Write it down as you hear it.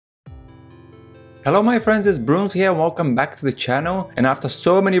Hello my friends, it's Bruns here, welcome back to the channel. And after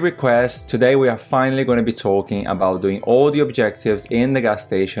so many requests, today we are finally going to be talking about doing all the objectives in the gas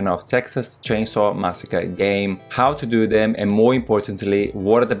station of Texas Chainsaw Massacre game, how to do them, and more importantly,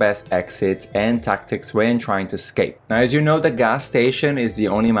 what are the best exits and tactics when trying to escape. Now, as you know, the gas station is the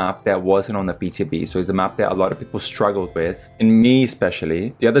only map that wasn't on the PTB, so it's a map that a lot of people struggled with, and me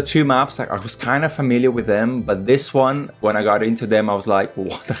especially. The other two maps, I was kind of familiar with them, but this one, when I got into them, I was like,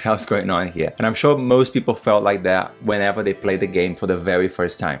 what the hell's going on here? And I'm sure most people felt like that whenever they play the game for the very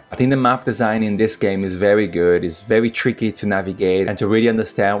first time. I think the map design in this game is very good. It's very tricky to navigate and to really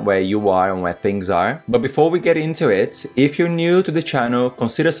understand where you are and where things are. But before we get into it, if you're new to the channel,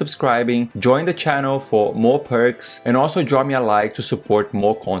 consider subscribing, join the channel for more perks, and also drop me a like to support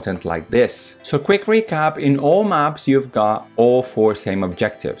more content like this. So quick recap, in all maps you've got all four same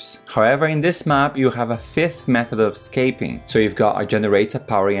objectives. However, in this map you have a fifth method of escaping. So you've got a generator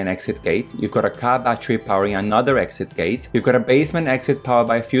powering an exit gate, you've got a car battery powering another exit gate, you've got a basement exit powered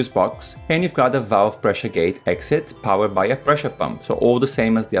by a fuse box, and you've got a valve pressure gate exit powered by a pressure pump, so all the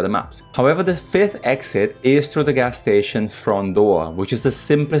same as the other maps. However, the fifth exit is through the gas station front door, which is the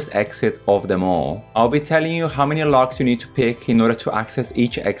simplest exit of them all. I'll be telling you how many locks you need to pick in order to access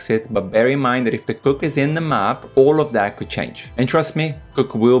each exit, but bear in mind that if the cook is in the map, all of that could change. And trust me,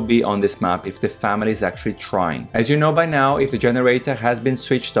 cook will be on this map if the family is actually trying. As you know by now, if the generator has been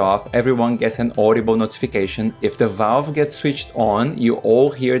switched off, everyone gets an audible notification. If the valve gets switched on, you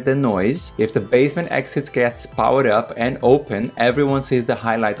all hear the noise. If the basement exit gets powered up and open, everyone sees the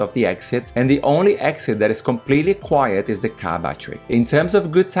highlight of the exit, and the only exit that is completely quiet is the car battery. In terms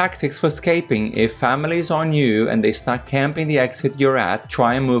of good tactics for escaping, if family is on you and they start camping the exit you're at,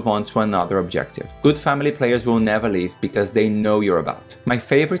 try and move on to another objective. Good family players will never leave because they know you're about. My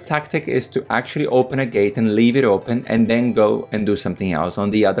favorite tactic is to actually open a gate and leave it open and then go and do something else on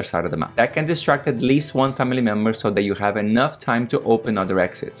the other side of the map. That can distract at least one family member so that you have enough time to open other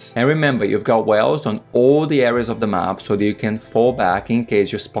exits. And remember, you've got wells on all the areas of the map so that you can fall back in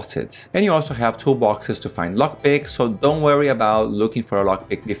case you're spotted. And you also have toolboxes to find lockpicks, so don't worry about looking for a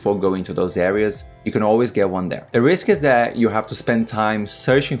lockpick before going to those areas. You can always get one there. The risk is that you have to spend time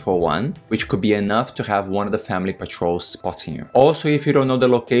searching for one, which could be enough to have one of the family patrols spotting you. Also, if you don't know the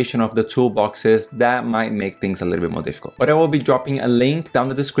location of the toolboxes, that might make things a little bit more difficult. But I will be dropping a link down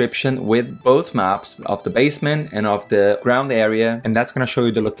the description with both maps of the basement and of the ground area, and that's going to show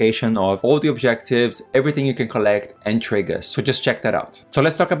you the location of all the objectives, everything you can collect, and triggers. So just check that out. So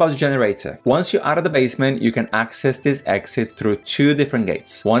let's talk about the generator. Once you're out of the basement, you can access this exit through two different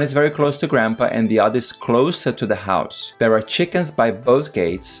gates. One is very close to Grandpa and the other is closer to the house. There are chickens by both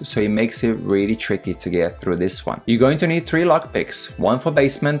gates, so it makes it really tricky to get through this one. You're going to need 3 lockpicks, one for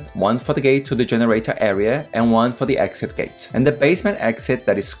basement, one for the gate to the generator area, and one for the exit gate. And the basement exit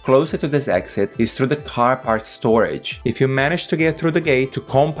that is closer to this exit is through the car park storage. If you manage to get through the gate to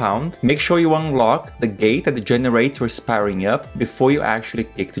compound, make sure you unlock the gate that the generator is powering up before you actually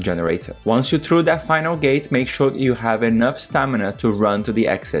kick the generator. Once you're through that final gate, make sure you have enough stamina to run to the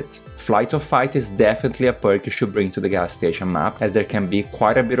exit. Flight or Fight is definitely a perk you should bring to the gas station map, as there can be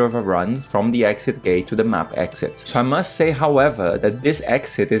quite a bit of a run from the exit gate to the map exit. So I must say, however, that this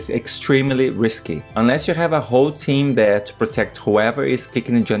exit is extremely risky. Unless you have a whole team there to protect whoever is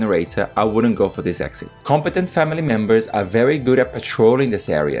kicking the generator, I wouldn't go for this exit. Competent family members are very good at patrolling this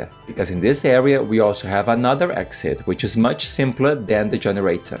area, because in this area we also have another exit, which is much simpler than the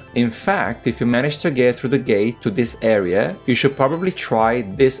generator. In fact, if you manage to get through the gate to this area, you should probably try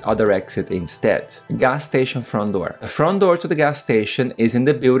this other exit instead. Gas station front door. The front door to the gas station is in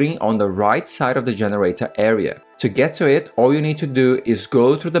the building on the right side of the generator area. To get to it, all you need to do is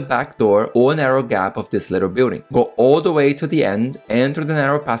go through the back door or narrow gap of this little building. Go all the way to the end, enter the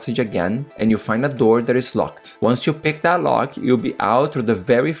narrow passage again, and you'll find a door that is locked. Once you pick that lock, you'll be out through the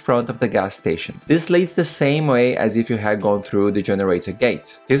very front of the gas station. This leads the same way as if you had gone through the generator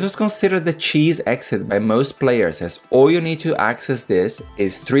gate. This was considered the cheese exit by most players, as all you need to access this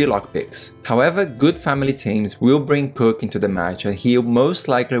is 3 lockpicks. However, good family teams will bring Cook into the match, and he most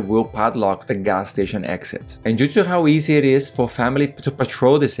likely will padlock the gas station exit. And due to how easy it is for family to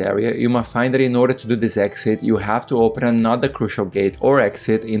patrol this area, you might find that in order to do this exit, you have to open another crucial gate or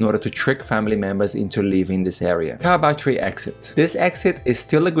exit in order to trick family members into leaving this area. Car battery exit. This exit is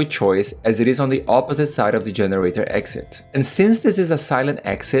still a good choice, as it is on the opposite side of the generator exit. And since this is a silent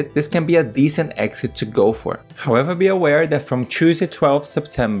exit, this can be a decent exit to go for. However, be aware that from Tuesday 12th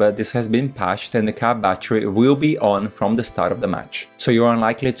September, this has been patched and the car battery will be on from the start of the match. so you're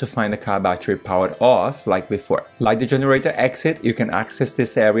unlikely to find the car battery powered off like before. Like the generator exit, you can access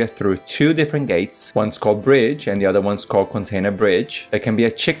this area through two different gates. One's called Bridge and the other one's called Container Bridge. There can be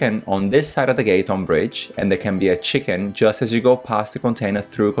a chicken on this side of the gate on Bridge, and there can be a chicken just as you go past the container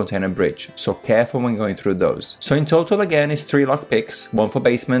through Container Bridge, so careful when going through those. So in total again is 3 lock picks, one for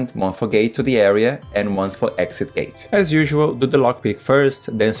basement, one for gate to the area, and one for exit gate. As usual, do the lock pick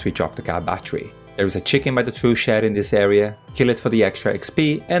first, then switch off the car battery. There is a chicken by the tool shed in this area, kill it for the extra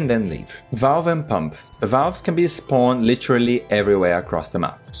XP and then leave. Valve and pump. The valves can be spawned literally everywhere across the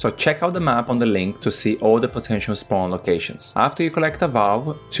map, so check out the map on the link to see all the potential spawn locations. After you collect a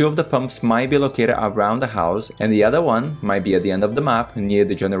valve, 2 of the pumps might be located around the house and the other one might be at the end of the map near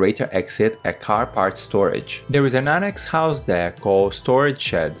the generator exit at car parts storage. There is an annex house there called Storage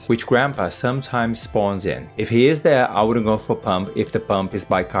Shed, which Grandpa sometimes spawns in. If he is there, I wouldn't go for pump if the pump is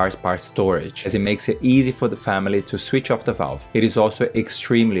by car parts storage, as it makes it easy for the family to switch off the valve. It is also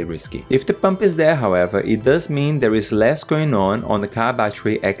extremely risky. If the pump is there, however, it does mean there is less going on the car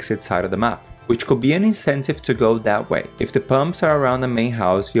battery exit side of the map, which could be an incentive to go that way. If the pumps are around the main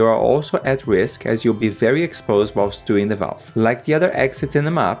house, you are also at risk as you'll be very exposed whilst doing the valve. Like the other exits in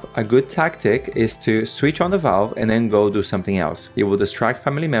the map, a good tactic is to switch on the valve and then go do something else. It will distract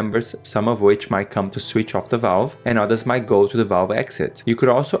family members, some of which might come to switch off the valve and others might go to the valve exit. You could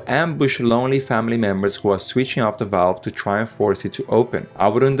also ambush lonely family members who are switching off the valve to try and force it to open. I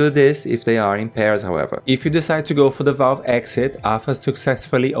wouldn't do this if they are in pairs, however. If you decide to go for the valve exit after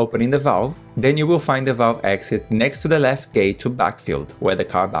successfully opening the valve, then you will find the valve exit next to the left gate to backfield, where the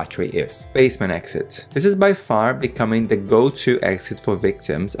car battery is. Basement exit. This is by far becoming the go-to exit for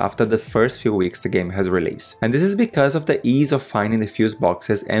victims after the first few weeks the game has released. And this is because of the ease of finding the fuse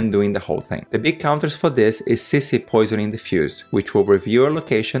boxes and doing the whole thing. The big counters for this is Sissy poisoning the fuse, which will reveal your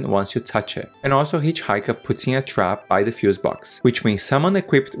location once you touch it. And also Hitchhiker putting a trap by the fuse box, which means someone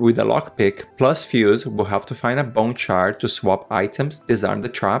equipped with a lockpick plus fuse will have to find a bone shard to swap items, disarm the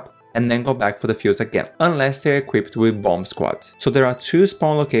trap, and then go back for the fuse again, unless they're equipped with bomb squad. So there are 2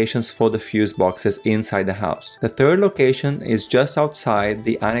 spawn locations for the fuse boxes inside the house. The third location is just outside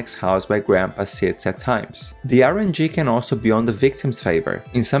the annex house where Grandpa sits at times. The RNG can also be on the victim's favor.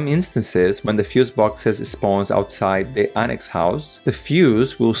 In some instances, when the fuse boxes spawns outside the annex house, the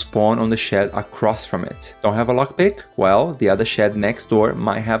fuse will spawn on the shed across from it. Don't have a lockpick? Well, the other shed next door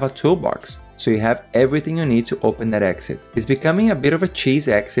might have a toolbox, so you have everything you need to open that exit. It's becoming a bit of a cheese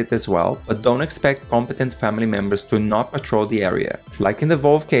exit as well, but don't expect competent family members to not patrol the area. Like in the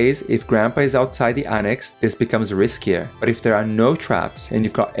Volve case, if Grandpa is outside the annex, this becomes riskier, but if there are no traps and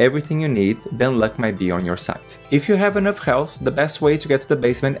you've got everything you need, then luck might be on your side. If you have enough health, the best way to get to the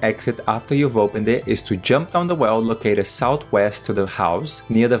basement exit after you've opened it is to jump down the well located southwest to the house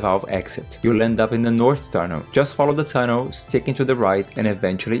near the valve exit. You'll end up in the north tunnel. Just follow the tunnel, sticking to the right, and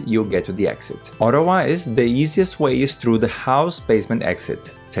eventually you'll get to the exit. Otherwise, the easiest way is through the house basement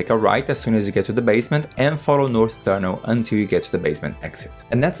exit. Take a right as soon as you get to the basement and follow North Tunnel until you get to the basement exit.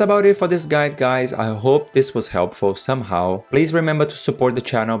 And that's about it for this guide, guys. I hope this was helpful somehow. Please remember to support the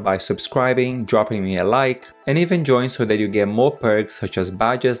channel by subscribing, dropping me a like, and even join so that you get more perks such as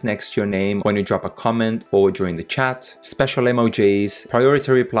badges next to your name when you drop a comment or during the chat, special emojis,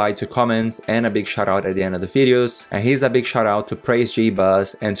 priority reply to comments, and a big shout out at the end of the videos. And here's a big shout out to Praise G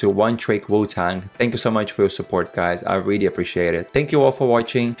Buzz and to One Trick Wu-Tang. Thank you so much for your support, guys. I really appreciate it. Thank you all for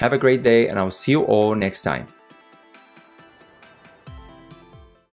watching. Have a great day, and I'll see you all next time.